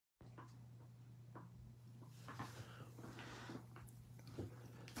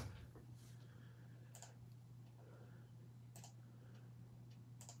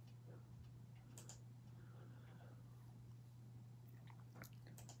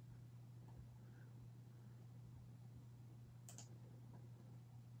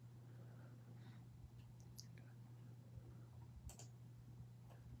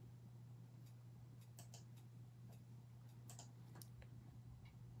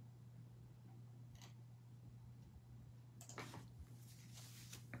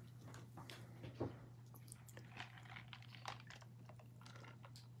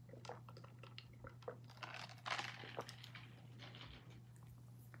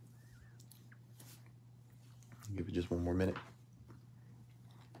Give it just one more minute.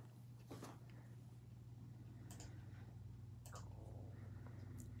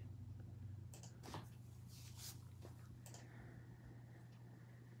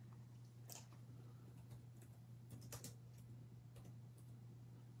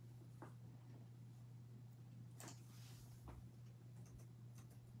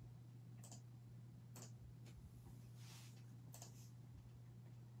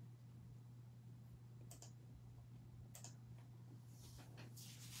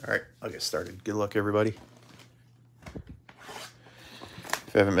 All right, I'll get started. Good luck, everybody.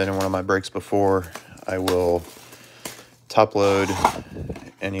 If you haven't been in one of my breaks before, I will top load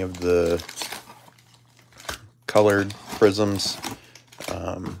any of the colored prisms,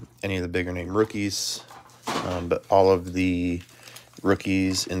 any of the bigger name rookies, but all of the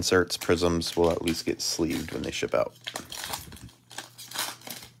rookies, inserts, prisms will at least get sleeved when they ship out.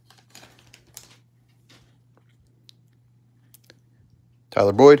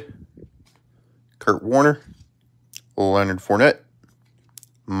 Tyler Boyd, Kurt Warner, Leonard Fournette,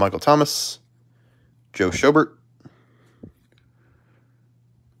 Michael Thomas, Joe Schobert.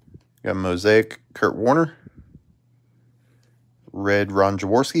 Got Mosaic, Kurt Warner, Red Ron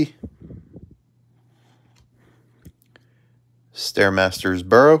Jaworski, Stairmasters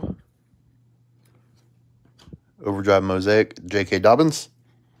Burrow, Overdrive Mosaic, J.K. Dobbins,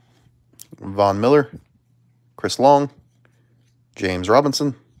 Von Miller, Chris Long, James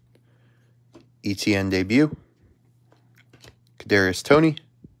Robinson, ETN debut, Kadarius Toney,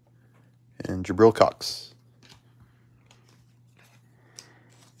 and Jabril Cox.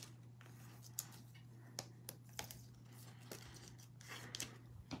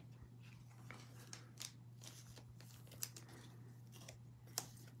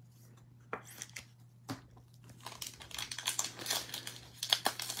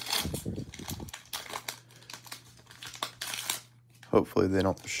 Hopefully they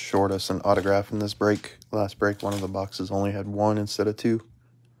don't short us an autograph in this break. Last break, one of the boxes only had one instead of two.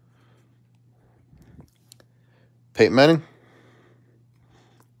 Peyton Manning,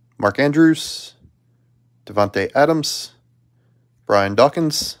 Mark Andrews, Devontae Adams, Brian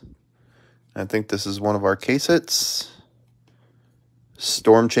Dawkins. I think this is one of our case hits.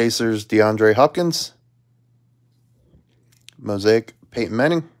 Storm Chasers, DeAndre Hopkins. Mosaic, Peyton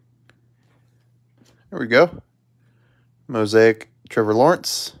Manning. There we go. Mosaic, Trevor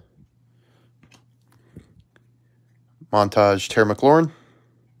Lawrence. Montage, Terry McLaurin.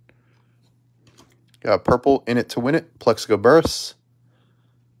 Got purple, In It to Win It, Plexico Burress.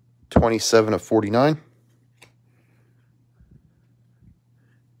 27 of 49.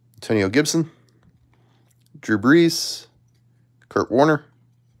 Antonio Gibson. Drew Brees. Kurt Warner.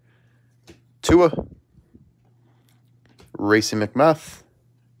 Tua. Racey McMath.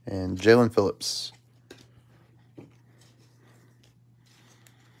 And Jalen Phillips.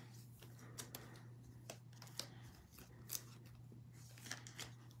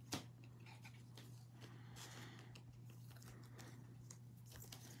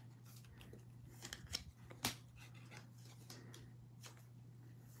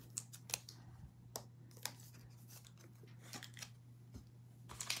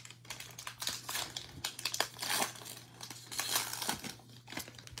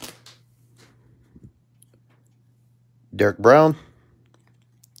 Derek Brown,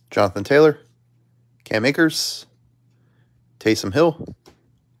 Jonathan Taylor, Cam Akers, Taysom Hill.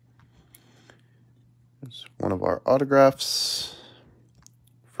 There's one of our autographs.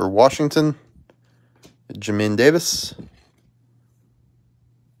 For Washington, Jamin Davis.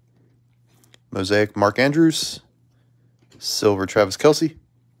 Mosaic, Mark Andrews. Silver, Travis Kelce.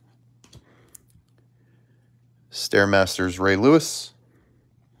 Stairmasters, Ray Lewis.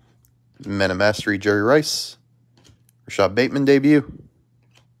 Men of Mastery, Jerry Rice. Rashad Bateman debut.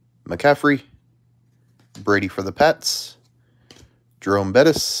 McCaffrey. Brady for the Pats. Jerome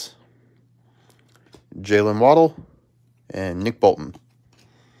Bettis. Jalen Waddle. And Nick Bolton.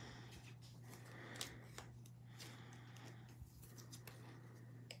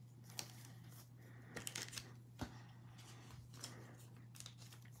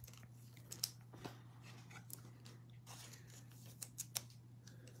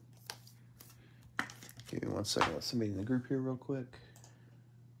 Give me 1 second. Let somebody in the group here real quick.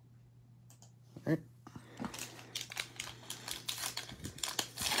 All right.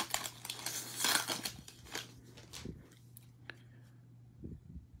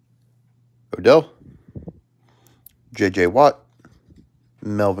 Odell. J.J. Watt.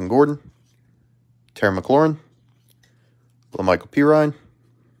 Melvin Gordon. Terry McLaurin. LaMichael Pirine.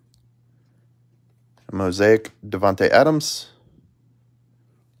 Mosaic, Devontae Adams.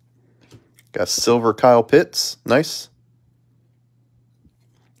 Got silver Kyle Pitts. Nice.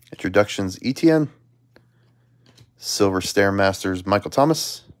 Introductions ETN. Silver Stairmasters Michael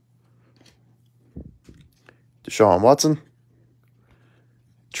Thomas. Deshaun Watson.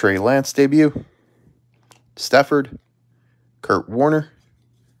 Trey Lance debut. Stafford. Kurt Warner.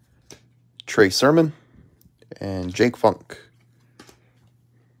 Trey Sermon. And Jake Funk.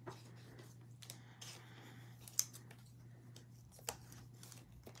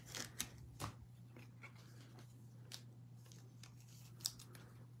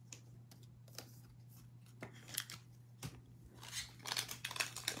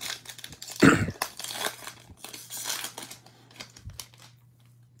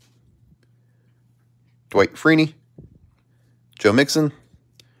 Dwight Freeney, Joe Mixon,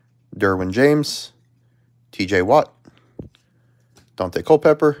 Derwin James, TJ Watt, Dante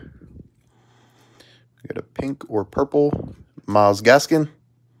Culpepper. We got a pink or purple Myles Gaskin,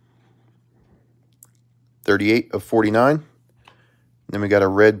 38 of 49. Then we got a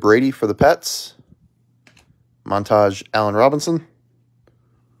red Brady for the Pats, Montage Allen Robinson,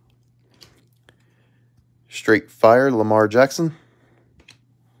 straight fire Lamar Jackson,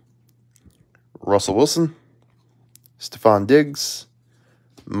 Russell Wilson, Stephon Diggs,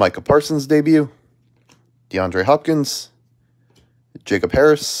 Micah Parsons debut, DeAndre Hopkins, Jacob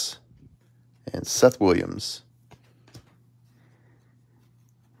Harris, and Seth Williams.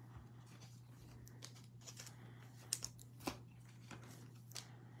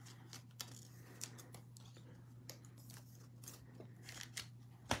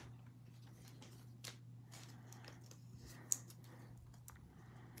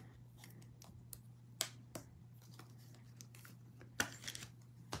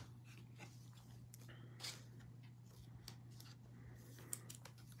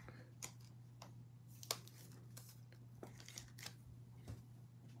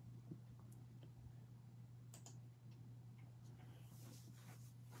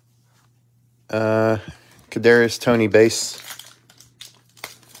 Kadarius Toney base.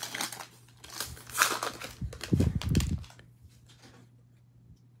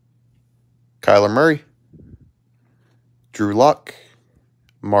 Kyler Murray, Drew Lock,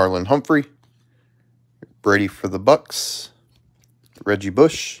 Marlon Humphrey, Brady for the Bucks, Reggie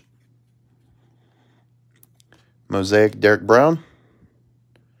Bush, Mosaic Derek Brown,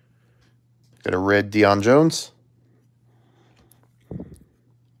 got a red Deion Jones,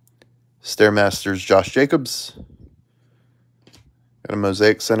 Stairmasters Josh Jacobs, got a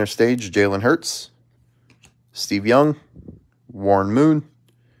Mosaic center stage Jalen Hurts, Steve Young, Warren Moon,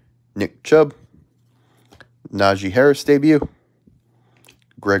 Nick Chubb, Najee Harris debut,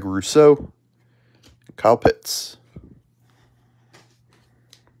 Greg Rousseau, Kyle Pitts.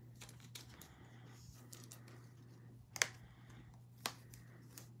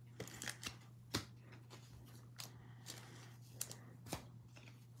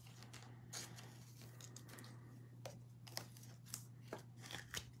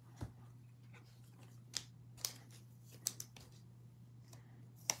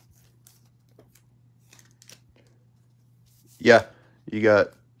 Yeah, you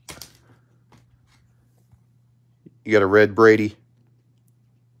got a red Brady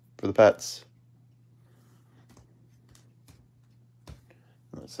for the Pats.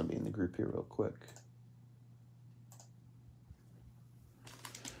 Let somebody in the group here real quick.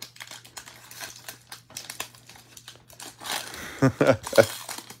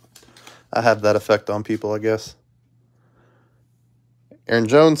 I have that effect on people, I guess. Aaron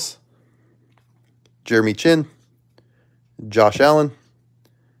Jones, Jeremy Chin, Josh Allen,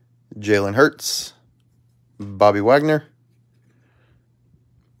 Jalen Hurts, Bobby Wagner,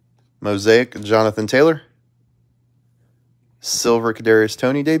 Mosaic Jonathan Taylor, Silver Kadarius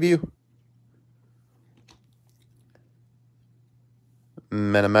Toney debut,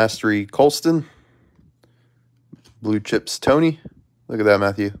 Metamastery Colston, Blue Chips Tony. Look at that,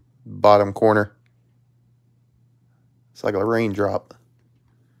 Matthew. Bottom corner. It's like a raindrop.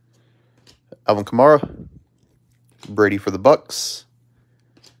 Alvin Kamara, Brady for the Bucks,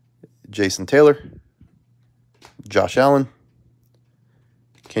 Jason Taylor, Josh Allen,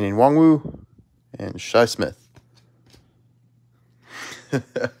 Kenyon Nwangwu, and Shai Smith.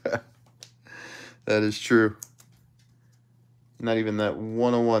 That is true. Not even that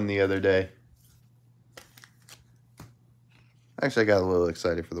 101 the other day. Actually, I got a little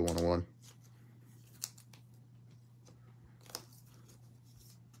excited for the 101.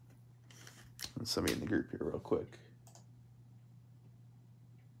 Let's somebody in the group here real quick.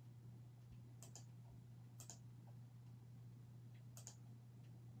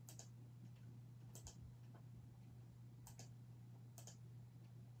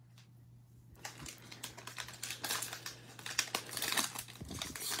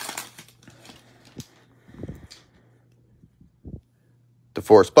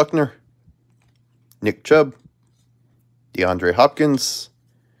 DeForest Buckner, Nick Chubb, DeAndre Hopkins,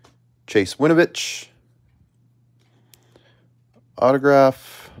 Chase Winovich,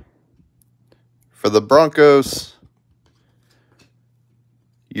 autograph for the Broncos.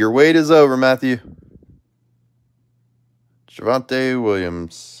 Your wait is over, Matthew. Javonte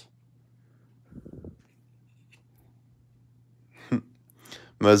Williams.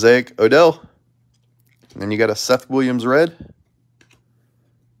 Mosaic Odell. And then you got a Seth Williams red.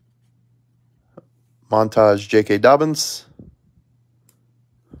 Montage J.K. Dobbins.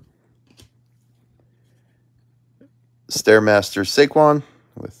 Stairmaster Saquon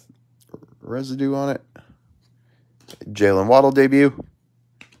with residue on it. Jalen Waddle debut.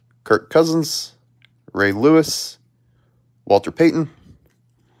 Kirk Cousins. Ray Lewis. Walter Payton.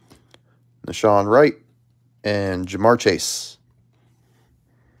 Nashawn Wright. And Jamar Chase.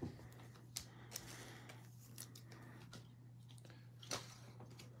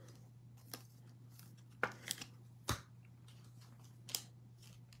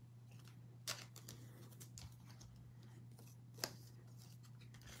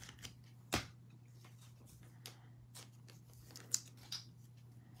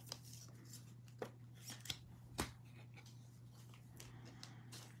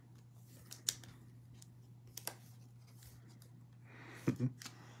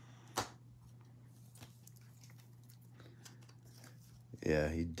 Yeah,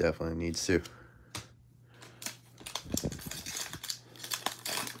 he definitely needs to.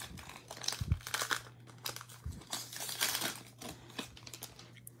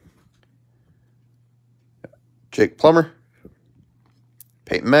 Jake Plummer,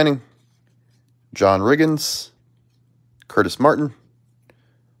 Peyton Manning, John Riggins, Curtis Martin,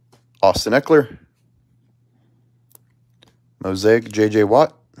 Austin Eckler, Mosaic J.J.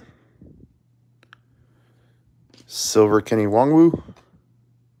 Watt, Silver Kenny Wongwu,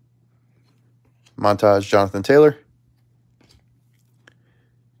 Montage Jonathan Taylor,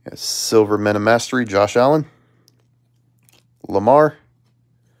 Silver Men of Mastery Josh Allen, Lamar,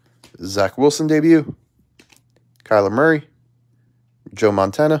 Zach Wilson debut, Kyler Murray, Joe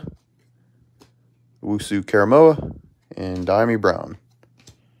Montana, Wusu Karamoa, and Diami Brown.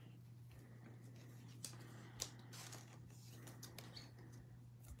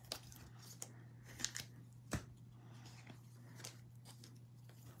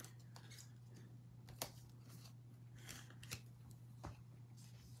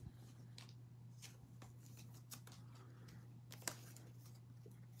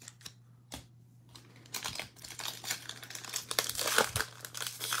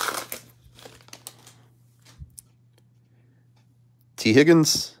 T.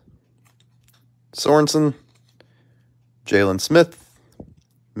 Higgins, Sorensen, Jalen Smith,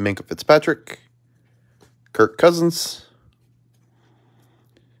 Minkah Fitzpatrick, Kirk Cousins.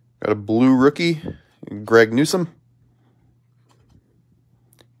 Got a blue rookie, Greg Newsome,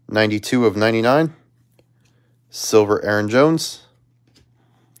 92 of 99. Silver Aaron Jones.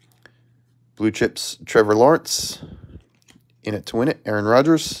 Blue chips Trevor Lawrence. In it to win it, Aaron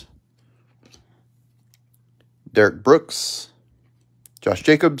Rodgers. Derek Brooks. Josh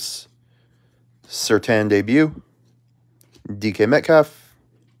Jacobs, Surtain debut, DK Metcalf,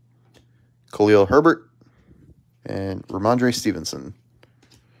 Khalil Herbert, and Ramondre Stevenson.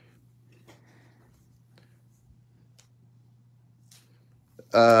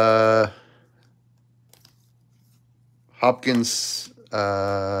 Hopkins,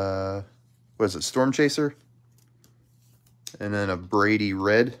 what is it, Storm Chaser? And then a Brady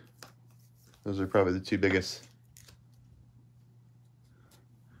red. Those are probably the two biggest.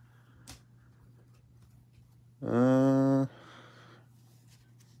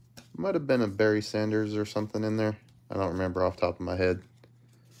 Might have been a Barry Sanders or something in there. I don't remember off the top of my head.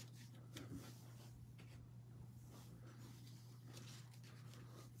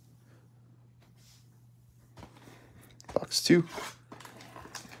 Box 2.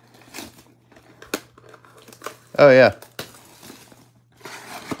 Oh, yeah.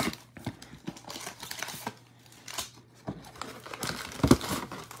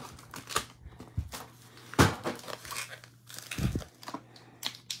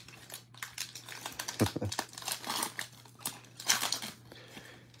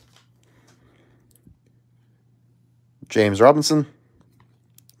 James Robinson,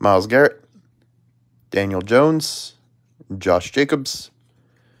 Myles Garrett, Daniel Jones, Josh Jacobs,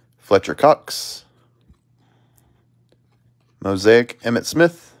 Fletcher Cox, Mosaic Emmitt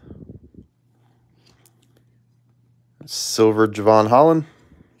Smith, Silver Javon Holland,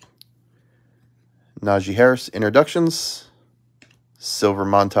 Najee Harris introductions, Silver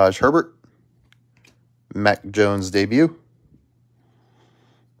Montage Herbert, Mac Jones debut,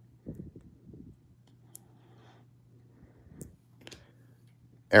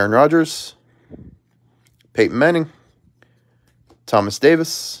 Aaron Rodgers, Peyton Manning, Thomas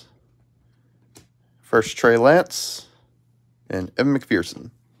Davis, first Trey Lance, and Evan McPherson.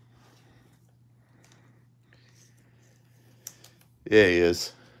 Yeah, he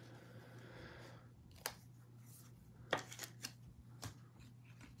is.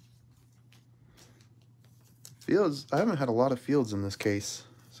 Fields, I haven't had a lot of Fields in this case,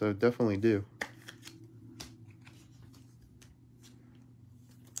 so definitely do.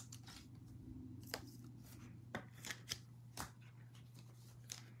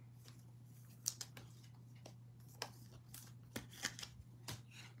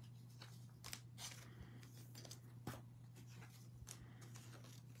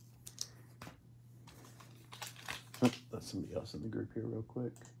 That's somebody else in the group here real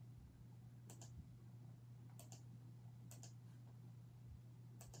quick.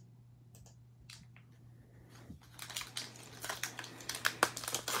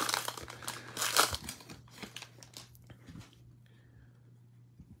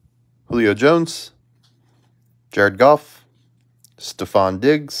 Julio Jones, Jared Goff, Stephon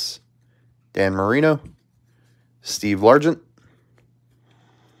Diggs, Dan Marino, Steve Largent,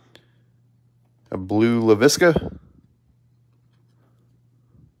 a blue LaVisca,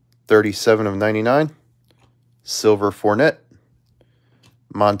 37 of 99, silver Fournette,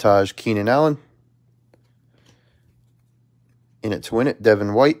 montage Keenan Allen, in it to win it,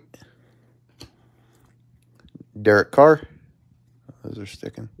 Devin White, Derek Carr, those are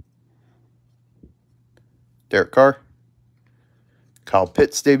sticking, Derek Carr, Kyle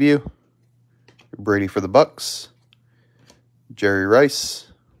Pitts debut, Brady for the Bucks, Jerry Rice,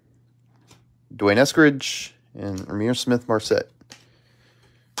 Dwayne Eskridge, and Ramir Smith-Marset.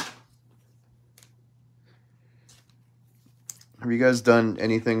 Have you guys done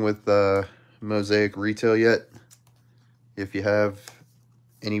anything with Mosaic retail yet? If you have,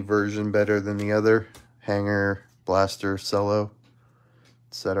 any version better than the other? Hanger, blaster, cello,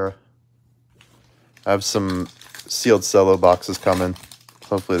 etc. I have some sealed cello boxes coming.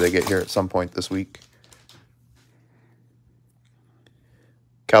 Hopefully they get here at some point this week.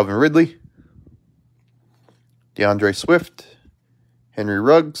 Calvin Ridley, DeAndre Swift, Henry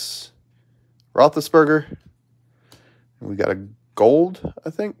Ruggs, Roethlisberger. We got a gold,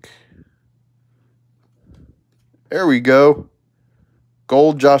 I think. There we go.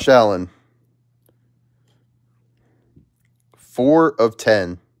 Gold Josh Allen. 4 of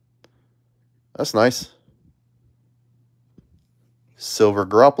 10. That's nice. Silver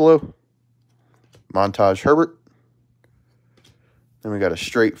Garoppolo. Montage Herbert. Then we got a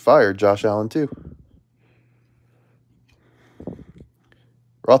straight fire Josh Allen too.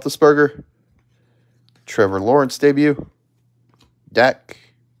 Roethlisberger. Trevor Lawrence debut. Dak.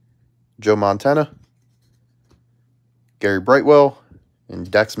 Joe Montana. Gary Brightwell. And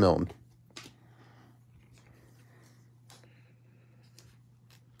Dax Milne.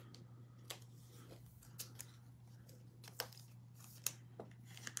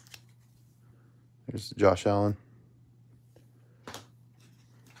 There's Josh Allen.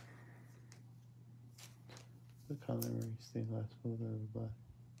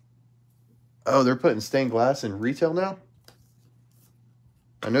 Oh, they're putting stained glass in retail now?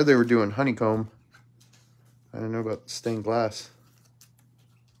 I know they were doing honeycomb. I didn't know about stained glass.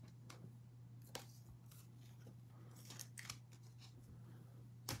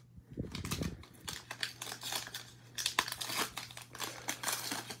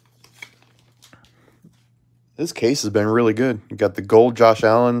 This case has been really good. You got the gold Josh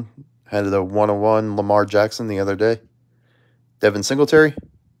Allen. Had the 101 Lamar Jackson the other day. Devin Singletary.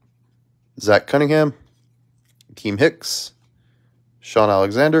 Zach Cunningham. Akeem Hicks. Sean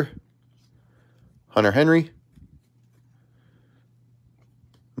Alexander. Hunter Henry.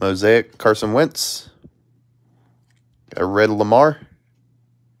 Mosaic Carson Wentz. Got a red Lamar.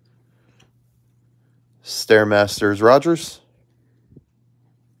 Stairmasters Rodgers.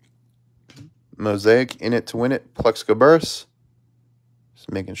 Mosaic in it to win it. Plexico Burris.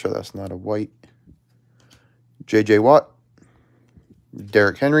 Just making sure that's not a white. J.J. Watt.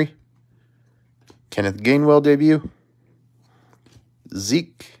 Derrick Henry. Kenneth Gainwell debut.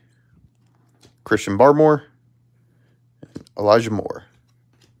 Zeke. Christian Barmore. Elijah Moore.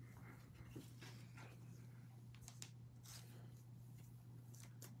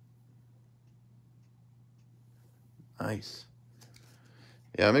 Nice.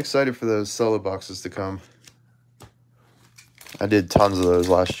 Yeah, I'm excited for those cello boxes to come. I did tons of those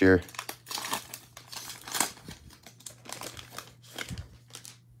last year.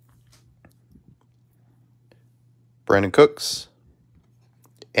 Brandon Cooks.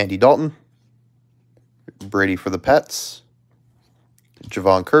 Andy Dalton. Brady for the Pats.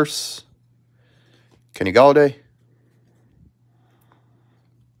 Javon Curse, Kenny Galladay,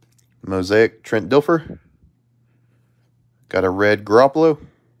 Mosaic Trent Dilfer, got a red Garoppolo,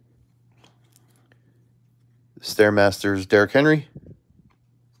 Stairmasters Derrick Henry,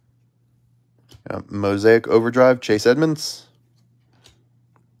 Mosaic Overdrive Chase Edmonds,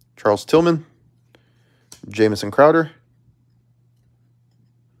 Charles Tillman, Jamison Crowder,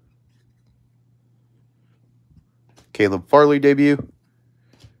 Caleb Farley debut,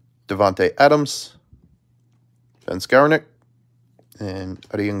 Devontae Adams, Ben Skowronek, and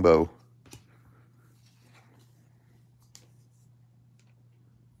Adiyingbo.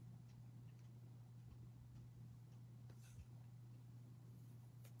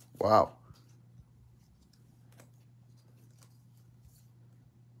 Wow.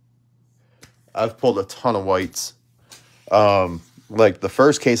 I've pulled a ton of whites. Like the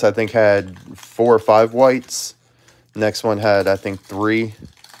first case I think had 4 or 5 whites. Next one had I think 3.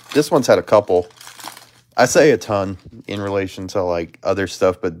 This one's had a couple. I say a ton in relation to like other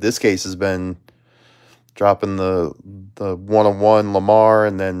stuff, but this case has been dropping the 1-on-1 Lamar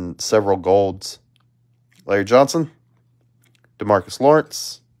and then several golds. Larry Johnson, DeMarcus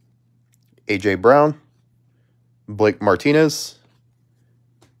Lawrence, A.J. Brown, Blake Martinez,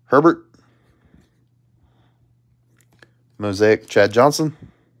 Herbert, Mosaic Chad Johnson,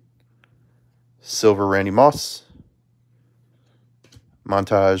 Silver Randy Moss,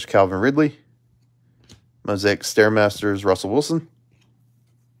 Montage Calvin Ridley, Mosaic Stairmasters Russell Wilson,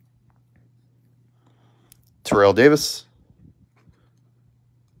 Terrell Davis,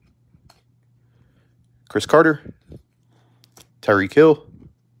 Chris Carter, Tyreek Hill,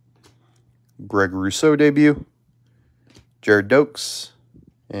 Greg Rousseau debut, Jared Dokes,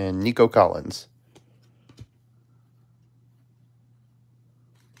 and Nico Collins.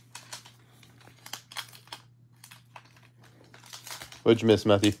 What'd you miss,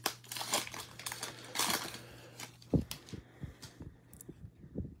 Matthew?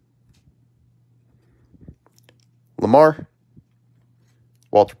 Lamar,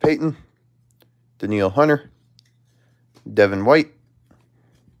 Walter Payton, Danielle Hunter, Devin White.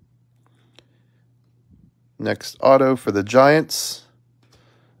 Next auto for the Giants,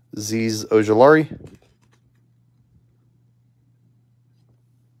 Azeez Ojulari,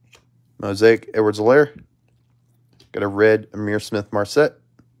 Mosaic Edwards-Helaire, got a red Amir Smith-Marset.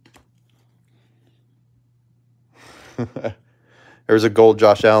 There's a gold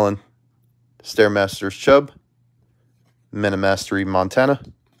Josh Allen, Stairmasters Chubb, Menamastery Montana,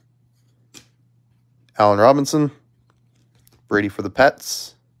 Allen Robinson, Brady for the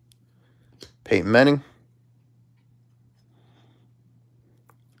Pats, Peyton Manning,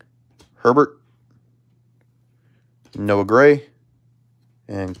 Herbert, Noah Gray,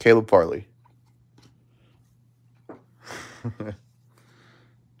 and Caleb Farley.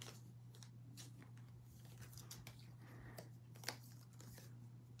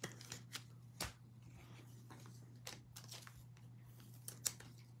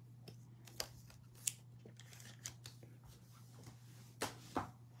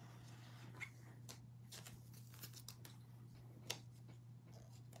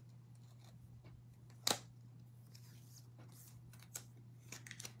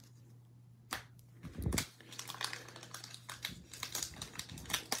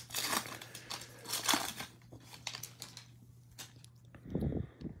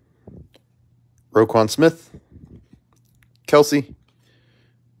 Roquan Smith, Kelsey,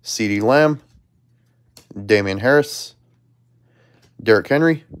 CeeDee Lamb, Damian Harris, Derrick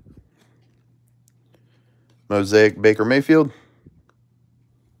Henry, Mosaic Baker Mayfield,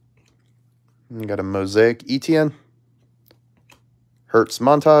 and got a Mosaic Etienne, Hurts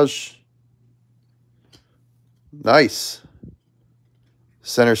Montage, nice,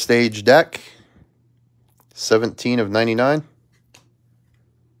 Center Stage Dak, 17 of 99.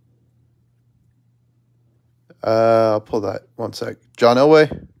 I'll pull that one sec. John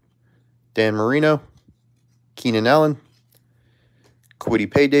Elway, Dan Marino, Keenan Allen, Kwity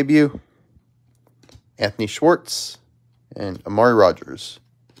Paye debut, Anthony Schwartz, and Amari Rodgers.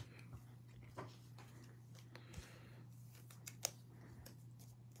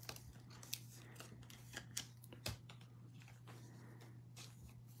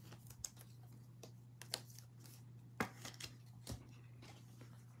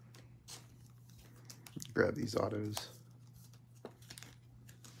 Grab these autos.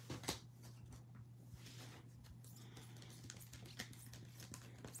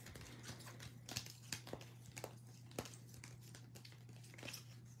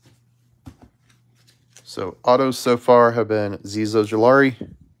 So autos so far have been Azeez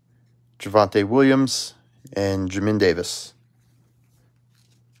Ojulari, Javonte Williams, and Jamin Davis.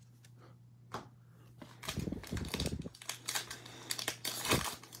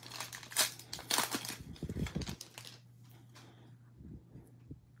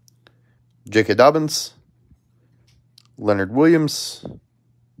 J.K. Dobbins, Leonard Williams,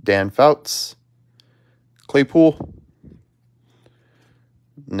 Dan Fouts, Claypool.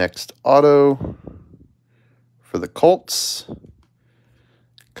 Next auto for the Colts,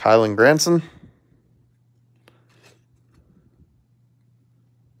 Kylan Granson.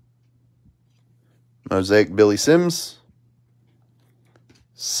 Mosaic Billy Sims,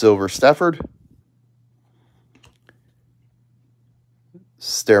 Silver Stafford,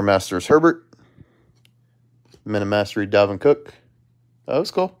 Stairmasters Herbert, Minimastery Dalvin Cook. That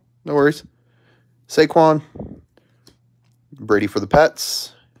was cool. No worries. Saquon, Brady for the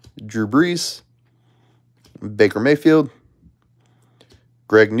Pats, Drew Brees, Baker Mayfield,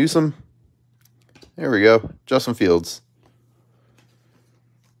 Greg Newsome. There we go. Justin Fields.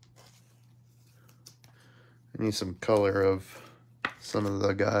 I need some color of some of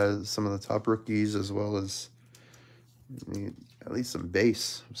the guys, some of the top rookies, as well as need at least some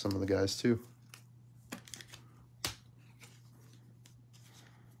base of some of the guys too.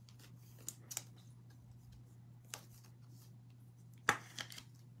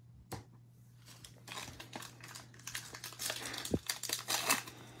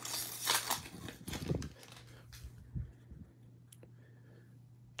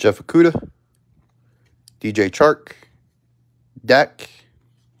 Jeff Okudah, DJ Chark, Dak,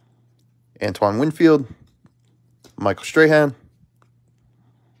 Antoine Winfield, Michael Strahan,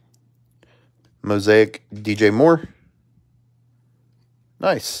 Mosaic DJ Moore.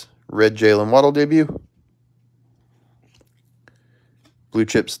 Nice. Red Jalen Waddle debut. Blue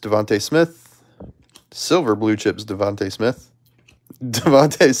Chips Devontae Smith. Silver Blue Chips Devontae Smith.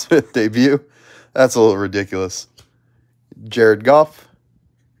 Devontae Smith debut. That's a little ridiculous. Jared Goff.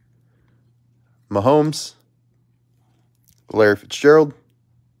 Mahomes, Larry Fitzgerald,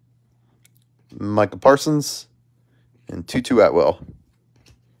 Micah Parsons, and Tutu Atwell.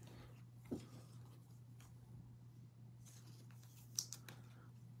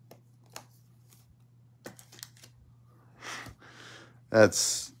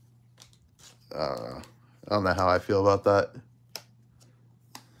 That's, I don't know how I feel about that.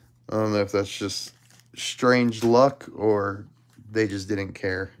 I don't know if that's just strange luck or they just didn't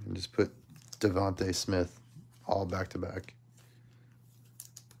care and just put Devontae Smith all back to back.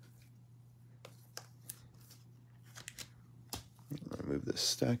 I'll move this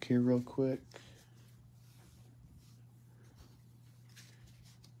stack here real quick.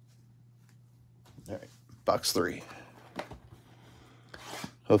 All right, box 3.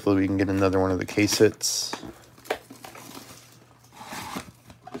 Hopefully we can get another one of the case hits.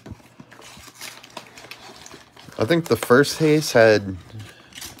 I think the first case had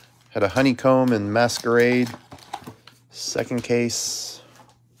a honeycomb and masquerade. Second case,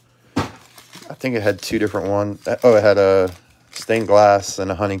 I think it had 2 different ones. Oh, it had a stained glass and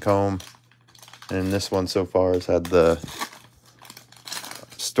a honeycomb. And this one so far has had the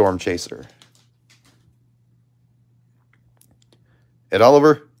Storm Chaser. Ed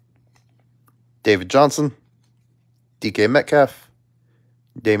Oliver, David Johnson, DK Metcalf,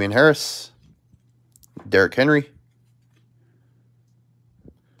 Damian Harris, Derrick Henry,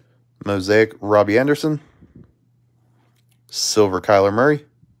 Mosaic Robbie Anderson, Silver Kyler Murray,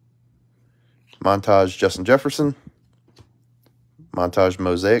 Montage Justin Jefferson, Montage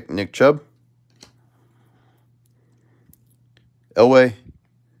Mosaic Nick Chubb, Elway,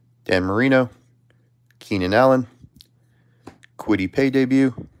 Dan Marino, Keenan Allen, Kwity Paye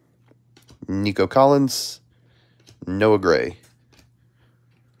debut, Nico Collins, Noah Gray.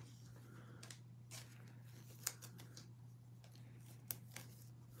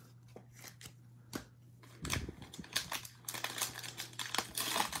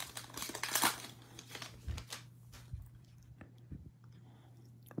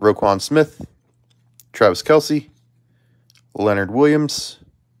 Roquan Smith, Travis Kelce, Leonard Williams,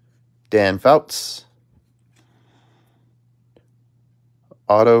 Dan Fouts.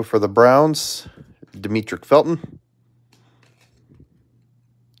 Auto for the Browns, Demetric Felton.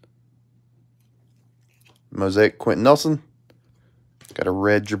 Mosaic Quentin Nelson. Got a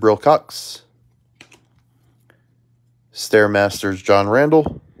red Jabril Cox. Stairmasters John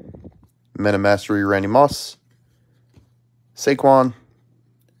Randall. Minimastery Randy Moss. Saquon.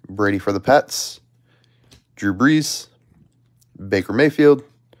 Brady for the Pats. Drew Brees. Baker Mayfield.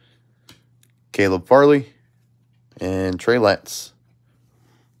 Caleb Farley. And Trey Lance.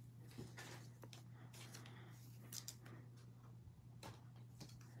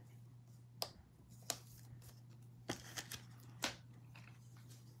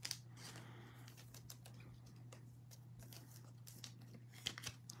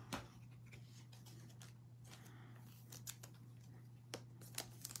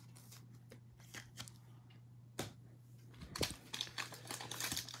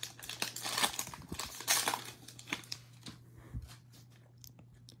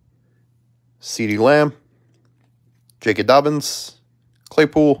 CeeDee Lamb, J.K. Dobbins,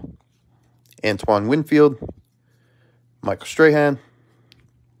 Claypool, Antoine Winfield, Michael Strahan,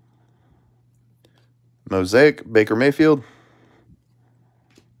 Mosaic, Baker Mayfield,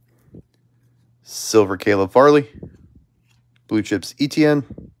 Silver, Caleb Farley, Blue Chips, ETN,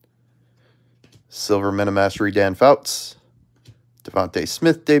 Silver, Men of Mastery, Dan Fouts, Devontae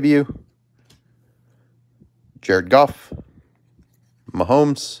Smith debut, Jared Goff,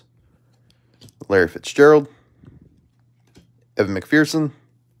 Mahomes, Larry Fitzgerald, Evan McPherson,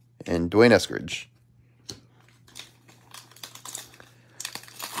 and Dwayne Eskridge.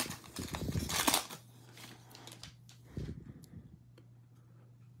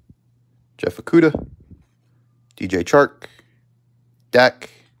 Jeff Okudah, DJ Chark, Dak,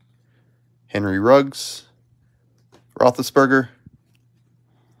 Henry Ruggs, Roethlisberger.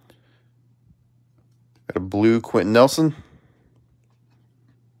 Got a blue Quentin Nelson,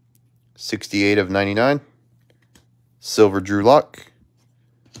 68 of 99. Silver Drew Lock,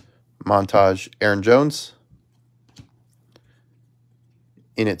 Montage Aaron Jones,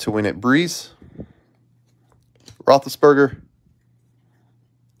 In It to Win It Breeze, Roethlisberger,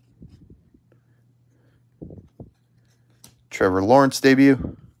 Trevor Lawrence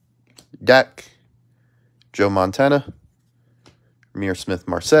debut, Dak, Joe Montana, Amir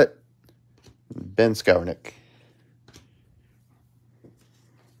Smith-Marset, Ben Skowronek.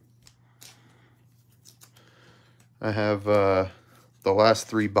 I have the last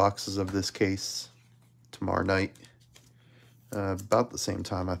 3 boxes of this case tomorrow night, about the same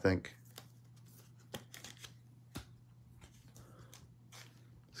time, I think.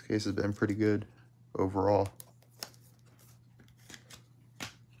 This case has been pretty good overall.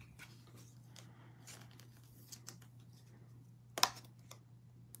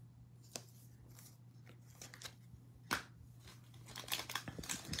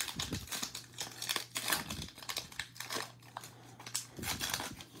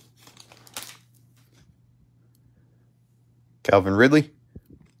 Calvin Ridley,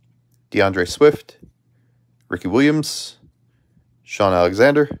 DeAndre Swift, Ricky Williams, Sean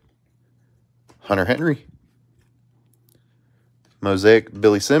Alexander, Hunter Henry, Mosaic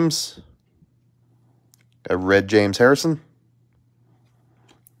Billy Sims, got red James Harrison,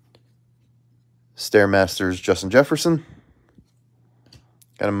 Stairmasters Justin Jefferson,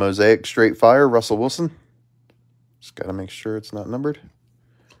 got a Mosaic Straight Fire Russell Wilson, just got to make sure it's not numbered,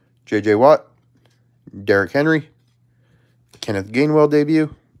 J.J. Watt, Derrick Henry, Kenneth Gainwell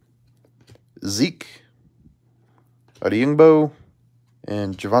debut, Zeke, Adeyingbo,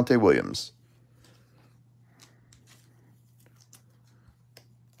 and Javonte Williams.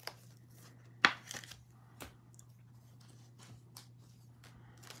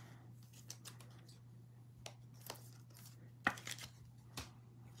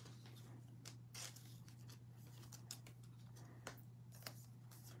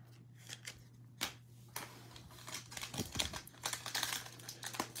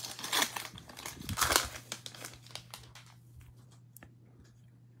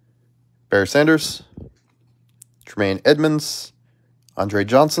 Barry Sanders, Tremaine Edmonds, Andre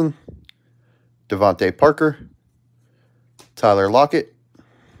Johnson, Devontae Parker, Tyler Lockett,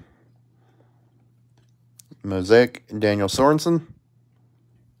 Mosaic Daniel Sorensen,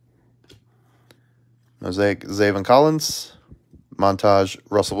 Mosaic Zaven Collins, Montage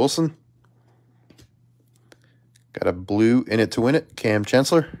Russell Wilson, got a blue In It to Win It Cam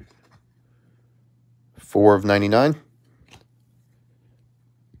Chancellor, 4 of 99.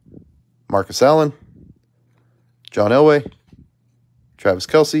 Marcus Allen, John Elway, Travis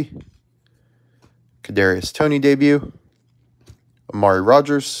Kelce, Kadarius Toney debut, Amari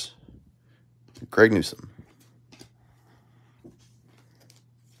Rogers, Greg Newsome.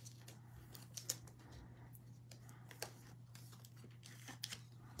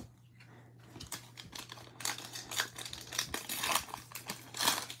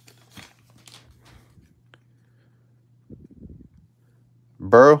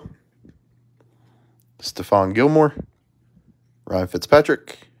 Burrow, Stephon Gilmore, Ryan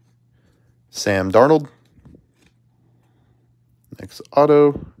Fitzpatrick, Sam Darnold. Next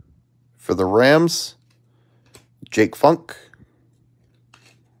auto for the Rams, Jake Funk,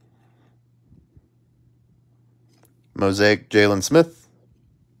 Mosaic Jalen Smith,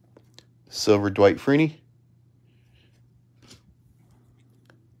 Silver Dwight Freeney,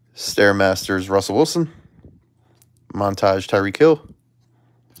 Stairmasters Russell Wilson, Montage Tyreek Hill,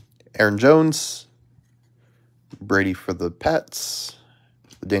 Aaron Jones, Brady for the Pats,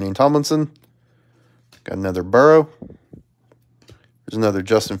 Daniel Tomlinson, got another Burrow, there's another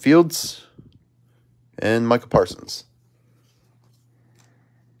Justin Fields, and Michael Parsons.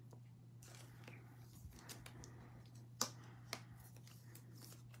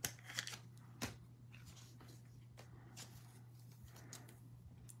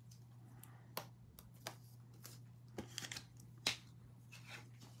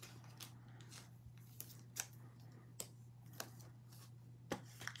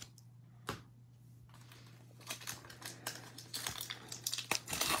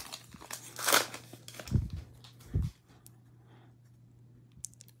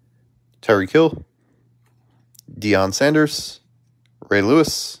 Tyreek Hill, Deion Sanders, Ray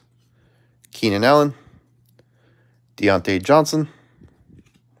Lewis, Keenan Allen, Deontay Johnson,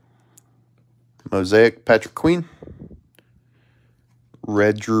 Mosaic Patrick Queen,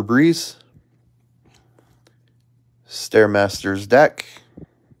 Red Drew Brees, Stairmasters Dak,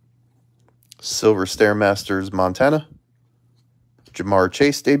 Silver Stairmasters Montana, Jamar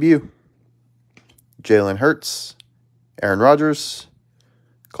Chase debut, Jalen Hurts, Aaron Rodgers,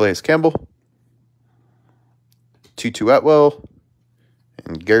 Calais Campbell, Tutu Atwell,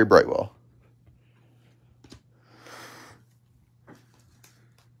 and Gary Brightwell.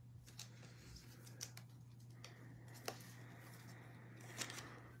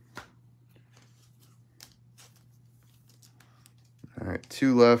 All right,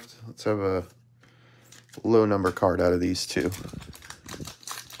 2 left. Let's have a low number card out of these 2.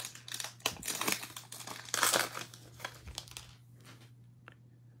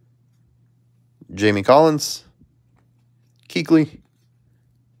 Jamie Collins, Kuechly,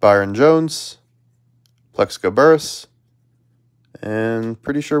 Byron Jones, Plexico Burress, and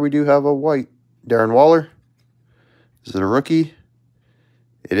pretty sure we do have a white. Darren Waller. Is it a rookie?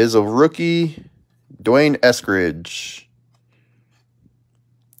 It is a rookie. Dwayne Eskridge.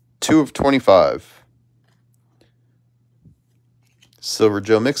 2 of 25. Silver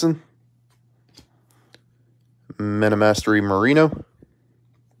Joe Mixon. Menamastery Marino.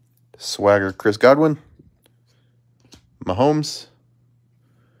 Swagger Chris Godwin. Mahomes.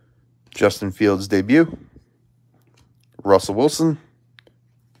 Justin Fields debut. Russell Wilson.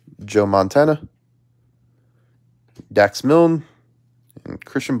 Joe Montana. Dax Milne. And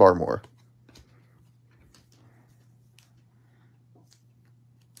Christian Barmore.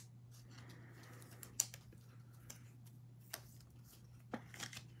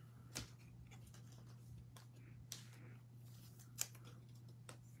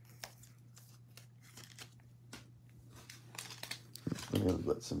 I'm going to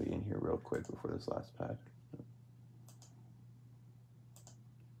let somebody in here real quick before this last pack.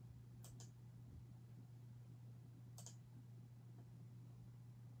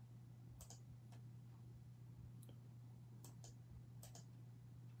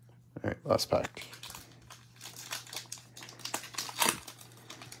 All right, last pack.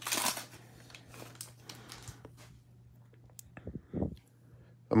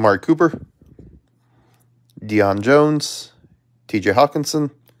 Amari Cooper, Deion Jones, TJ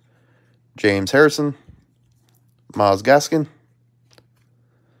Hawkinson, James Harrison, Myles Gaskin,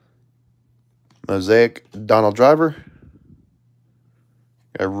 Mosaic Donald Driver,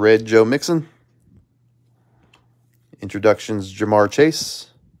 got Red Joe Mixon, Introductions Jamar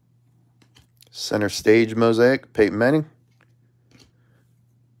Chase, Center Stage Mosaic Peyton Manning,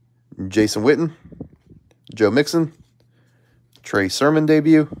 Jason Witten, Joe Mixon, Trey Sermon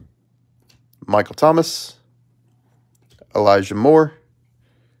debut, Michael Thomas, Elijah Moore,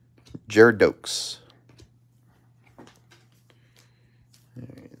 Jared Dokes.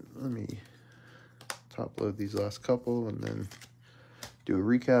 Right, let me top load these last couple and then do a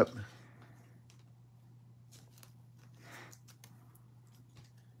recap.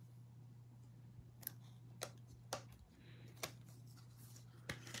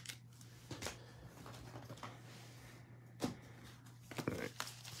 All right.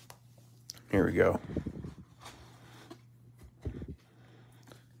 Here we go.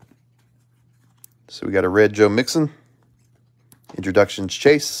 So we got a red Joe Mixon, Introductions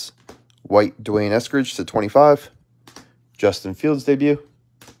Chase, white Dwayne Eskridge to 25, Justin Fields debut.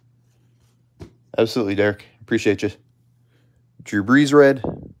 Absolutely, Derek. Appreciate you. Drew Brees red,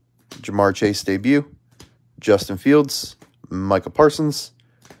 Jamar Chase debut, Justin Fields, Michael Parsons,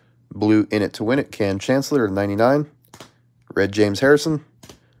 blue In It to Win It, Cam Chancellor to 99, red James Harrison,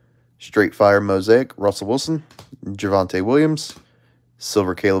 straight fire Mosaic Russell Wilson, Javonte Williams,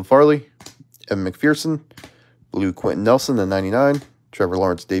 silver Caleb Farley, Evan McPherson, blue Quentin Nelson to 99, Trevor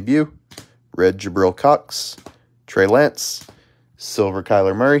Lawrence debut, red Jabril Cox, Trey Lance, silver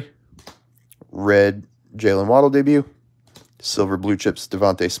Kyler Murray, red Jalen Waddle debut, silver blue chips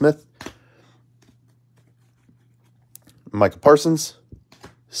Devontae Smith, Michael Parsons,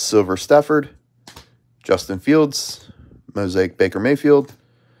 silver Stafford, Justin Fields, Mosaic Baker Mayfield,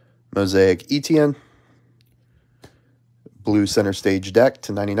 Mosaic Etienne, blue Center Stage Dak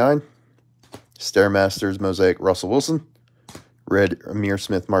to 99, Stairmasters Mosaic Russell Wilson, red Amir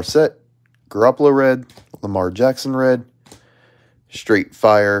Smith Marset, Garoppolo red, Lamar Jackson red, straight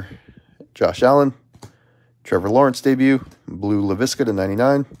fire Josh Allen, Trevor Lawrence debut, blue LaVisca to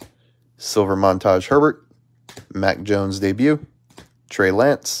 99, silver Montage Herbert, Mac Jones debut, Trey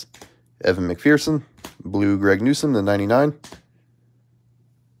Lance, Evan McPherson, blue Greg Newsome to 99,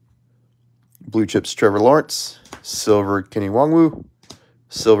 Blue chips Trevor Lawrence, silver Kenny Wongwu,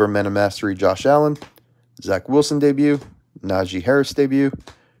 silver Men of Mastery Josh Allen, Zach Wilson debut, Najee Harris debut,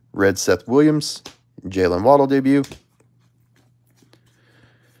 red Seth Williams, Jalen Waddle debut,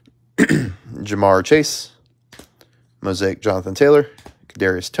 Jamar Chase, Mosaic Jonathan Taylor,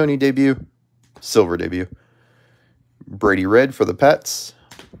 Kadarius Toney debut, silver debut, Brady red for the Pats,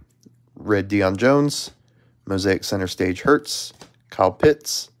 red Deion Jones, Mosaic center stage Hurts, Kyle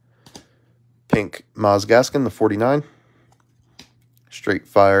Pitts, pink Maz Gaskin, the 49, straight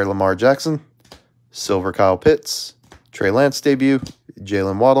fire Lamar Jackson, silver Kyle Pitts, Trey Lance debut,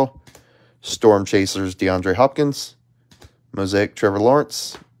 Jalen Waddle, Storm Chasers DeAndre Hopkins, Mosaic Trevor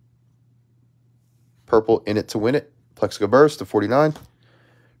Lawrence, purple In It to Win It, Plexico Burst, the 49,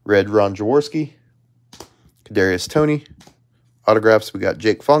 red Ron Jaworski, Kadarius Toney, autographs we got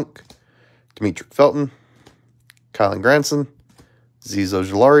Jake Funk, Demetric Felton, Kylan Granson, Zizo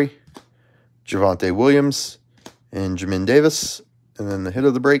Jalari, Javonte Williams, and Jamin Davis. And then the hit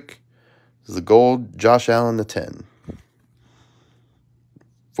of the break is the gold Josh Allen, the 10.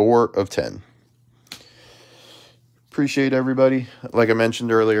 4 of 10. Appreciate everybody. Like I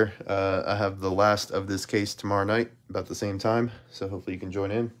mentioned earlier, I have the last of this case tomorrow night about the same time. So hopefully you can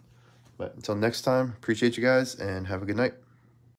join in. But until next time, appreciate you guys and have a good night.